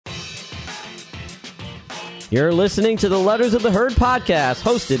You're listening to the Letters of the Herd podcast,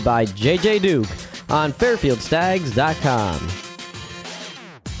 hosted by JJ Duke on FairfieldStags.com.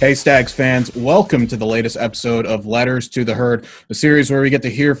 Hey Stags fans, welcome to the latest episode of Letters to the Herd, a series where we get to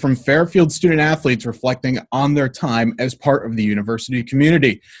hear from Fairfield student athletes reflecting on their time as part of the university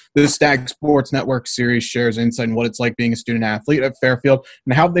community. The Stag Sports Network series shares insight on what it's like being a student athlete at Fairfield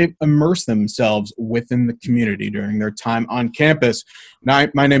and how they've immersed themselves within the community during their time on campus. My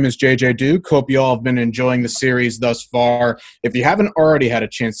name is JJ Duke. Hope you all have been enjoying the series thus far. If you haven't already had a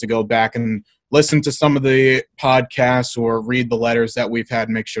chance to go back and listen to some of the podcasts or read the letters that we've had,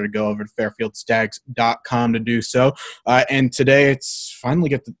 make sure to go over to FairfieldStags.com to do so. And today it's finally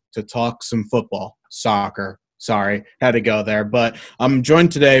get to talk some football, soccer. Sorry, had to go there. But I'm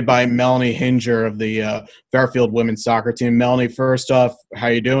joined today by Melanie Hinger of the Fairfield women's soccer team. Melanie, first off, how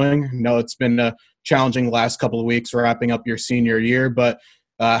you doing? I know it's been a challenging last couple of weeks wrapping up your senior year, but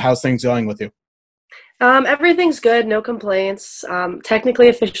how's things going with you? Everything's good, no complaints. Technically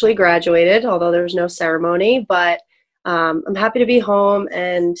officially graduated, although there was no ceremony, but I'm happy to be home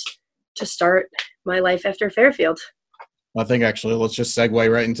and to start my life after Fairfield. I think actually let's just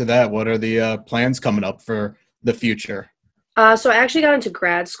segue right into that. What are the plans coming up for the future? So I actually got into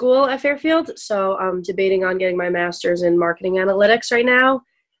grad school at Fairfield, so I'm debating on getting my master's in marketing analytics right now,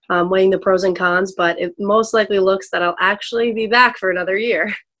 weighing the pros and cons, but it most likely looks that I'll actually be back for another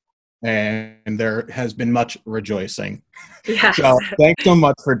year. And there has been much rejoicing. Yes. So thanks so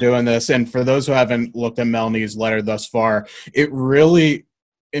much for doing this. And for those who haven't looked at Melanie's letter thus far, it really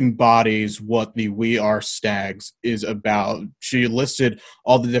embodies what the We Are Stags is about. She listed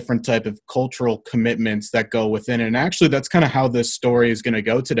all the different type of cultural commitments that go within it. And actually, that's kind of how this story is going to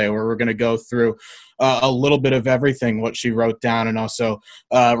go today, where we're going to go through a little bit of everything, what she wrote down, and also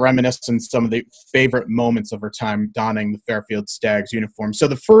reminisce on some of the favorite moments of her time donning the Fairfield Stags uniform. So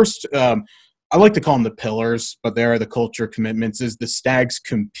the first, I like to call them the pillars, but they are the culture commitments, is the Stags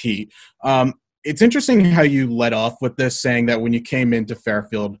compete. It's interesting how you led off with this, saying that when you came into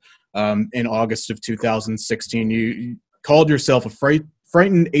Fairfield in August of 2016, you called yourself a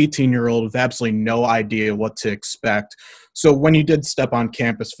frightened 18-year-old with absolutely no idea what to expect. So when you did step on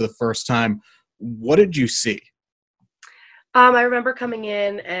campus for the first time, what did you see? I remember coming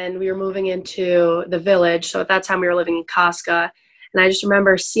in and we were moving into the village. So at that time we were living in Casca. And I just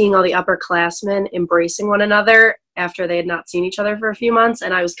remember seeing all the upperclassmen embracing one another after they had not seen each other for a few months.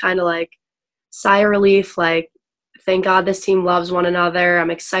 And I was kind of like, sigh of relief, like, thank God this team loves one another. I'm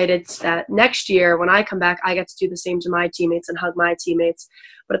excited that next year when I come back, I get to do the same to my teammates and hug my teammates.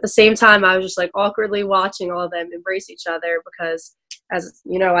 But at the same time, I was just like awkwardly watching all of them embrace each other because, as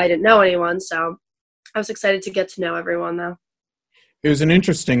you know, I didn't know anyone. So I was excited to get to know everyone, though. It was an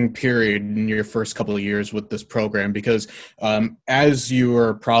interesting period in your first couple of years with this program because as you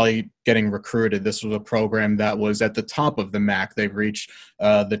were probably getting recruited, this was a program that was at the top of the MAC. They've reached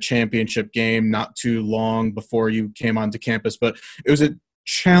the championship game not too long before you came onto campus, but it was a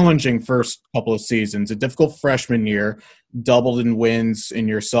challenging first couple of seasons, a difficult freshman year, doubled in wins in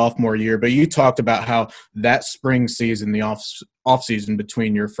your sophomore year. But you talked about how that spring season, the off season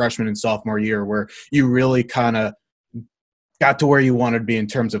between your freshman and sophomore year, where you really kind of got to where you wanted to be in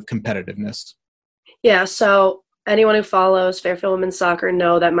terms of competitiveness. Yeah, so anyone who follows Fairfield women's soccer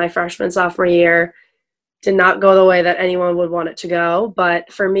know that my freshman sophomore year did not go the way that anyone would want it to go.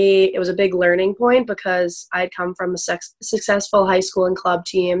 But for me, it was a big learning point because I had come from a successful high school and club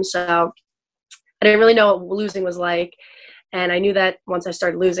team. So I didn't really know what losing was like. And I knew that once I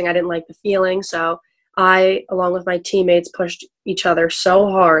started losing, I didn't like the feeling. So I, along with my teammates, pushed each other so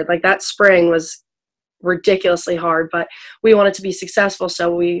hard. Like that spring was ridiculously hard, but we wanted to be successful,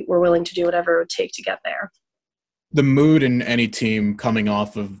 so we were willing to do whatever it would take to get there. The mood in any team coming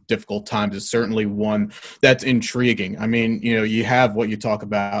off of difficult times is certainly one that's intriguing. I mean, you know, you have what you talk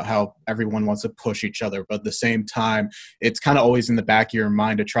about, how everyone wants to push each other, but at the same time, it's kind of always in the back of your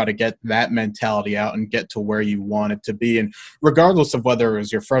mind to try to get that mentality out and get to where you want it to be. And regardless of whether it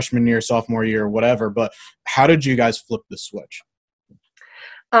was your freshman year, sophomore year, or whatever, but how did you guys flip the switch?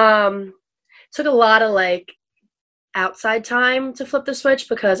 Took a lot of outside time to flip the switch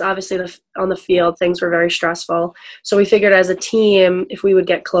because obviously on the field things were very stressful. So we figured as a team, if we would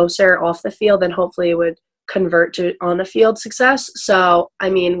get closer off the field, then hopefully it would convert to on the field success. So, I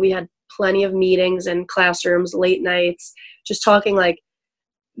mean, we had plenty of meetings in classrooms, late nights, just talking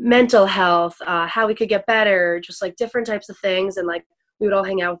mental health, how we could get better, just different types of things. And we would all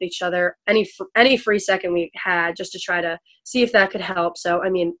hang out with each other any free second we had just to try to see if that could help. So, I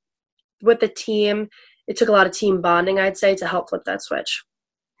mean, with the team, it took a lot of team bonding, I'd say, to help flip that switch.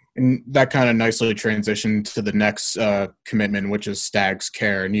 And that kind of nicely transitioned to the next commitment, which is Stags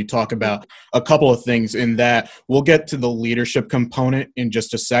Care. And you talk about a couple of things in that. We'll get to the leadership component in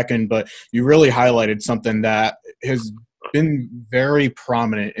just a second, but you really highlighted something that has been very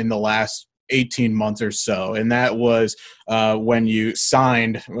prominent in the last 18 months or so, and that was when you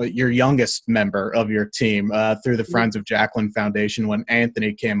signed your youngest member of your team through the Friends of Jacqueline Foundation when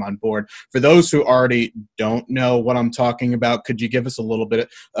Anthony came on board. For those who already don't know what I'm talking about, could you give us a little bit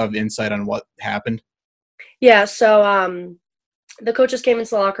of insight on what happened? Yeah, so the coaches came into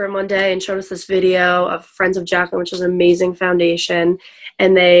the locker room one day and showed us this video of Friends of Jacqueline, which is an amazing foundation,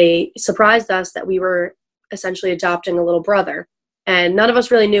 and they surprised us that we were essentially adopting a little brother. And none of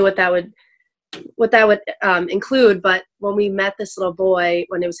us really knew what that would include, but when we met this little boy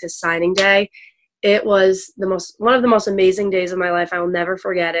when it was his signing day, it was one of the most amazing days of my life. I will never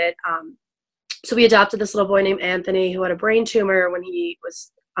forget it. So we adopted this little boy named Anthony who had a brain tumor when he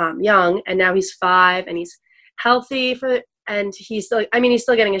was young, and now he's 5 and he's healthy and he's still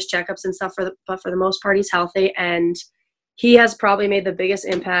getting his checkups and stuff, but for the most part he's healthy, and he has probably made the biggest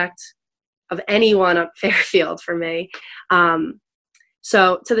impact of anyone at Fairfield for me.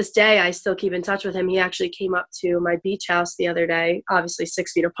 So to this day, I still keep in touch with him. He actually came up to my beach house the other day, obviously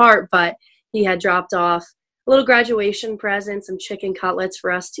 6 feet apart, but he had dropped off a little graduation present, some chicken cutlets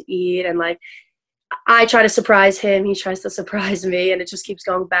for us to eat. And I try to surprise him. He tries to surprise me, and it just keeps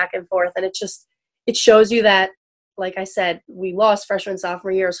going back and forth. And it shows you that, like I said, we lost freshman,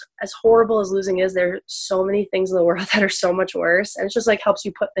 sophomore year. As horrible as losing is, there are so many things in the world that are so much worse. And it just helps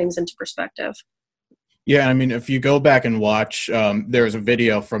you put things into perspective. Yeah, I mean, if you go back and watch, there's a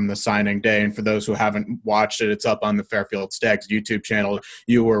video from the signing day, and for those who haven't watched it, it's up on the Fairfield Stags YouTube channel.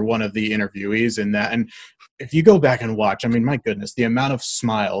 You were one of the interviewees in that, and if you go back and watch, I mean, my goodness, the amount of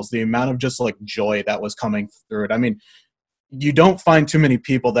smiles, the amount of just joy that was coming through it. I mean, you don't find too many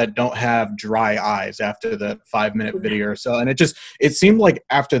people that don't have dry eyes after the 5-minute video or so, and it seemed like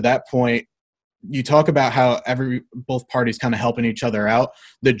after that point, you talk about how both parties kind of helping each other out.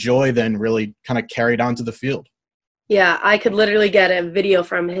 The joy then really kind of carried onto the field. Yeah, I could literally get a video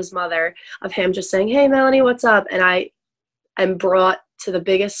from his mother of him just saying, "Hey, Melanie, what's up?" And I am brought to the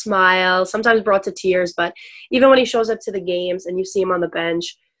biggest smile, sometimes brought to tears. But even when he shows up to the games and you see him on the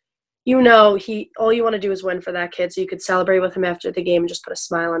bench, all you want to do is win for that kid, so you could celebrate with him after the game and just put a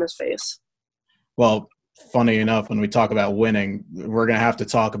smile on his face. Well, funny enough, when we talk about winning, we're going to have to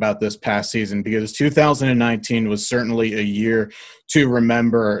talk about this past season, because 2019 was certainly a year to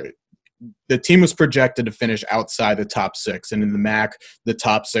remember. The team was projected to finish outside the top 6, and in the MAC, the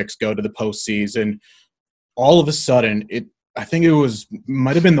top 6 go to the postseason. All of a sudden, I think it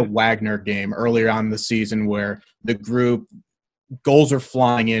might have been the Wagner game earlier on in the season where the group – goals are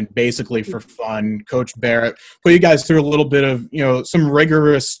flying in basically for fun. Coach Barrett put you guys through a little bit of, some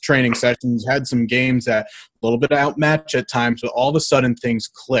rigorous training sessions, had some games that a little bit outmatched at times, but all of a sudden things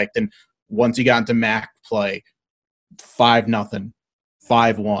clicked. And once you got into MAC play, 5-0,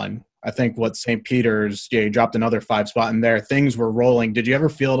 5-1. I think St. Peter's, you dropped another 5 spot in there. Things were rolling. Did you ever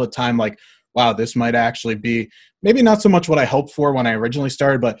feel at a time like, wow, this might actually be maybe not so much what I hoped for when I originally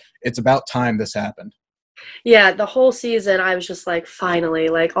started, but it's about time this happened? Yeah, the whole season I was just finally,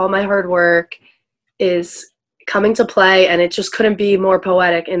 all my hard work is coming to play, and it just couldn't be more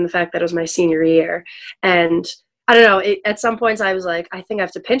poetic in the fact that it was my senior year. And I don't know, at some points I was I think I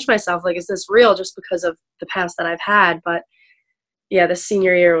have to pinch myself, is this real, just because of the past that I've had. But yeah, the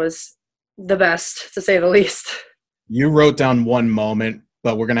senior year was the best, to say the least. You wrote down one moment,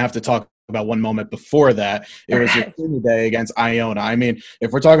 but we're going to have to talk about one moment before that. It was your senior day against Iona. I mean,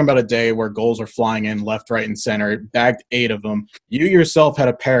 if we're talking about a day where goals are flying in left, right, and center, bagged 8 of them. You yourself had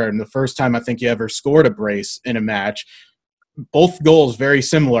a pair, and the first time I think you ever scored a brace in a match. Both goals very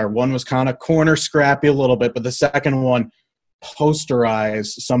similar. One was kind of corner scrappy a little bit, but the second one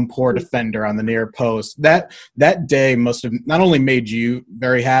posterized some poor defender on the near post. That day must have not only made you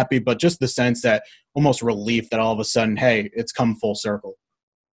very happy, but just the sense that almost relief that all of a sudden, hey, it's come full circle.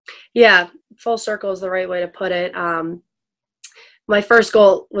 Yeah, full circle is the right way to put it. My first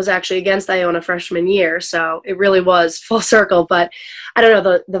goal was actually against Iona freshman year, so it really was full circle. But I don't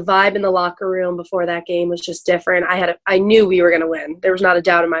know, the vibe in the locker room before that game was just different. I knew we were going to win. There was not a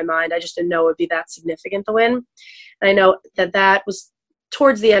doubt in my mind. I just didn't know it would be that significant to win. And I know that was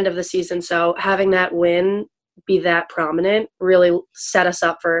towards the end of the season, so having that win be that prominent really set us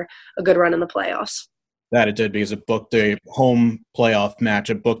up for a good run in the playoffs. That it did, because it booked a home playoff match.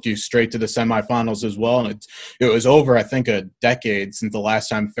 It booked you straight to the semifinals as well. And it was over, I think, a decade since the last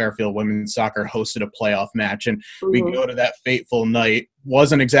time Fairfield women's soccer hosted a playoff match. And we go to that fateful night.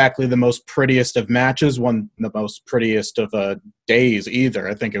 Wasn't exactly the most prettiest of matches, one the most prettiest of days either.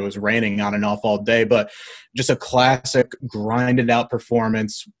 I think it was raining on and off all day, but just a classic grinded out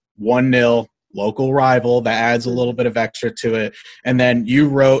performance, 1-0. Local rival, that adds a little bit of extra to it. And then you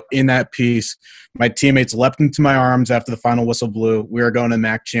wrote in that piece, my teammates leapt into my arms after the final whistle blew. We were going to the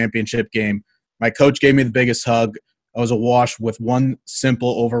MAC championship game. My coach gave me the biggest hug. I was awash with one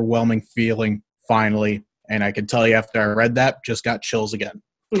simple, overwhelming feeling, finally. And I can tell you, after I read that, just got chills again.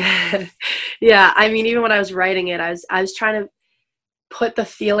 Yeah, I mean, even when I was writing it, I was trying to put the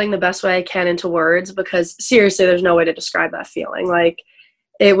feeling the best way I can into words, because seriously, there's no way to describe that feeling. Like,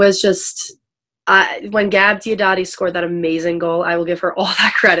 it was just when Gab Diodati scored that amazing goal, I will give her all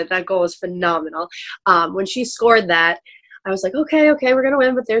that credit. That goal was phenomenal. When she scored that, I was like, okay, we're going to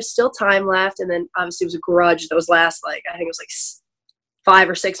win, but there's still time left. And then obviously it was a grudge. Those last, I think it was 5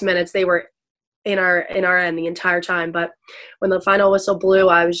 or 6 minutes, they were in our end the entire time. But when the final whistle blew,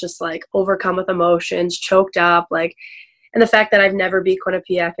 I was just overcome with emotions, choked up, and the fact that I've never beat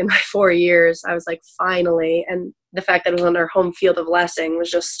Quinnipiac in my 4 years, I was finally. And the fact that it was on our home field of Lessing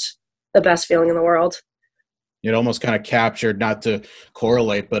was just the best feeling in the world. It almost kind of captured, not to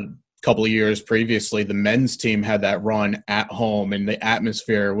correlate, but a couple of years previously, the men's team had that run at home, and the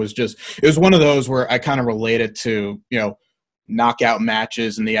atmosphere was it was one of those where I kind of related to, knockout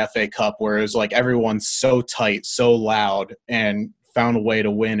matches in the FA Cup, where it was everyone's so tight, so loud, and found a way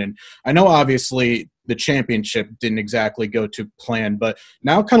to win. And I know obviously the championship didn't exactly go to plan, but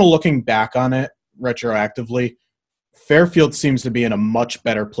now kind of looking back on it retroactively, Fairfield seems to be in a much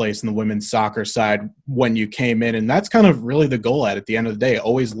better place in the women's soccer side when you came in, and that's kind of really the goal at the end of the day.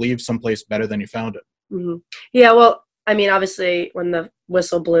 Always leave someplace better than you found it. Mm-hmm. Yeah, well, I mean, obviously when the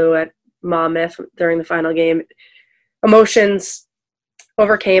whistle blew at Monmouth during the final game, emotions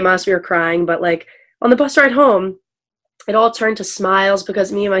overcame us. We were crying, but on the bus ride home, it all turned to smiles,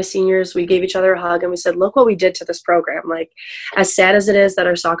 because me and my seniors, we gave each other a hug and we said, look what we did to this program. As sad as it is that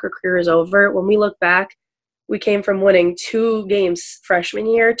our soccer career is over, when we look back, we came from winning 2 games freshman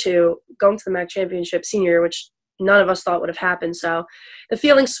year to going to the MAC championship senior year, which none of us thought would have happened. So the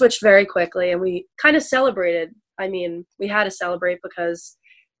feeling switched very quickly, and we kind of celebrated. I mean, we had to celebrate because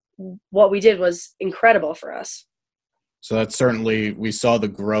what we did was incredible for us. So that's certainly, we saw the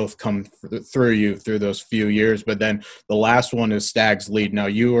growth come through you through those few years. But then the last one is Stags lead. Now,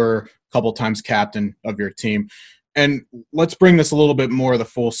 you were a couple times captain of your team. And let's bring this a little bit more of the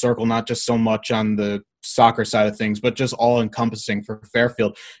full circle, not just so much on the soccer side of things, but just all encompassing for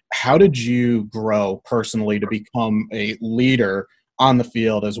Fairfield. How did you grow personally to become a leader on the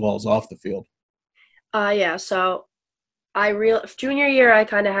field as well as off the field? Yeah, so junior year, I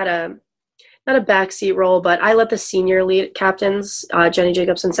kind of had not a backseat role, but I let the senior lead captains, Jenny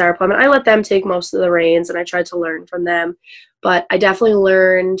Jacobs and Sarah Plum, I let them take most of the reins, and I tried to learn from them. But I definitely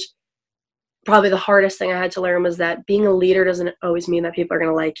learned, probably the hardest thing I had to learn was that being a leader doesn't always mean that people are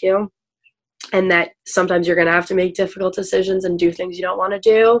going to like you, and that sometimes you're going to have to make difficult decisions and do things you don't want to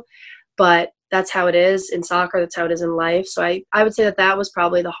do. But that's how it is in soccer. That's how it is in life. So I would say that was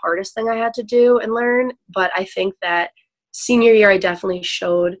probably the hardest thing I had to do and learn. But I think that senior year, I definitely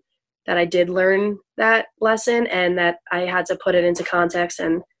showed that I did learn that lesson, and that I had to put it into context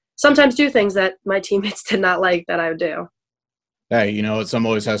and sometimes do things that my teammates did not like that I would do. Hey, someone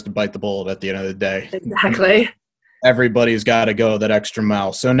always has to bite the bullet at the end of the day. Exactly. Everybody's got to go that extra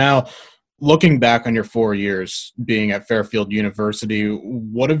mile. So now, looking back on your 4 years being at Fairfield University,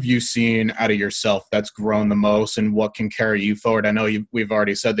 what have you seen out of yourself that's grown the most, and what can carry you forward? I know we've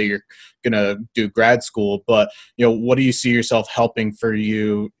already said that you're going to do grad school, but what do you see yourself helping for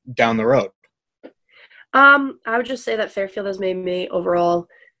you down the road? I would just say that Fairfield has made me overall,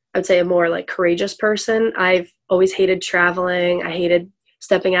 I would say, a more courageous person. I've always hated traveling. I hated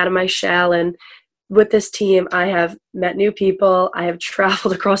stepping out of my shell, and with this team, I have met new people. I have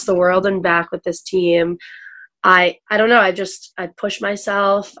traveled across the world and back with this team. I don't know. I pushed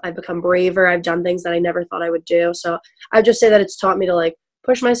myself. I've become braver. I've done things that I never thought I would do. So I would just say that it's taught me to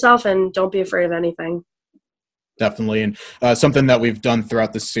push myself and don't be afraid of anything. Definitely. And something that we've done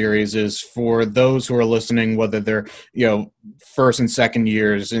throughout the series is, for those who are listening, whether they're, first and second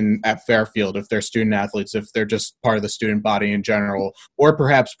years at Fairfield, if they're student athletes, if they're just part of the student body in general, or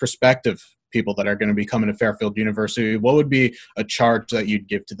perhaps prospective people that are going to be coming to Fairfield University, what would be a charge that you'd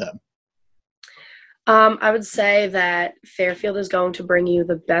give to them? I would say that Fairfield is going to bring you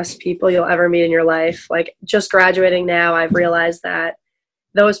the best people you'll ever meet in your life. Just graduating now, I've realized that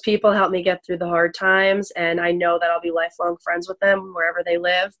those people helped me get through the hard times, and I know that I'll be lifelong friends with them wherever they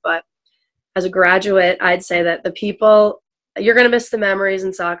live. But as a graduate, I'd say that the people, you're going to miss the memories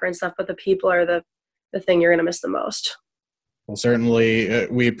in soccer and stuff, but the people are the thing you're going to miss the most. Well, certainly,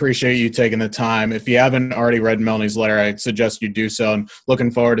 we appreciate you taking the time. If you haven't already read Melanie's letter, I suggest you do so, and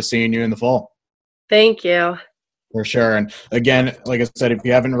looking forward to seeing you in the fall. Thank you. For sure. And again, like I said, if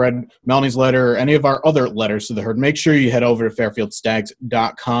you haven't read Melanie's letter or any of our other letters to the herd, make sure you head over to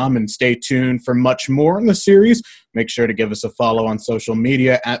fairfieldstags.com and stay tuned for much more in the series. Make sure to give us a follow on social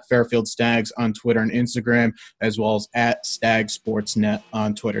media at Fairfield Stags on Twitter and Instagram, as well as at Stag Sportsnet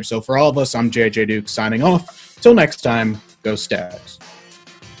on Twitter. So for all of us, I'm JJ Duke signing off. Till next time, go Stags.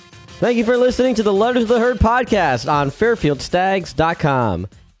 Thank you for listening to the Letters to the Herd podcast on fairfieldstags.com.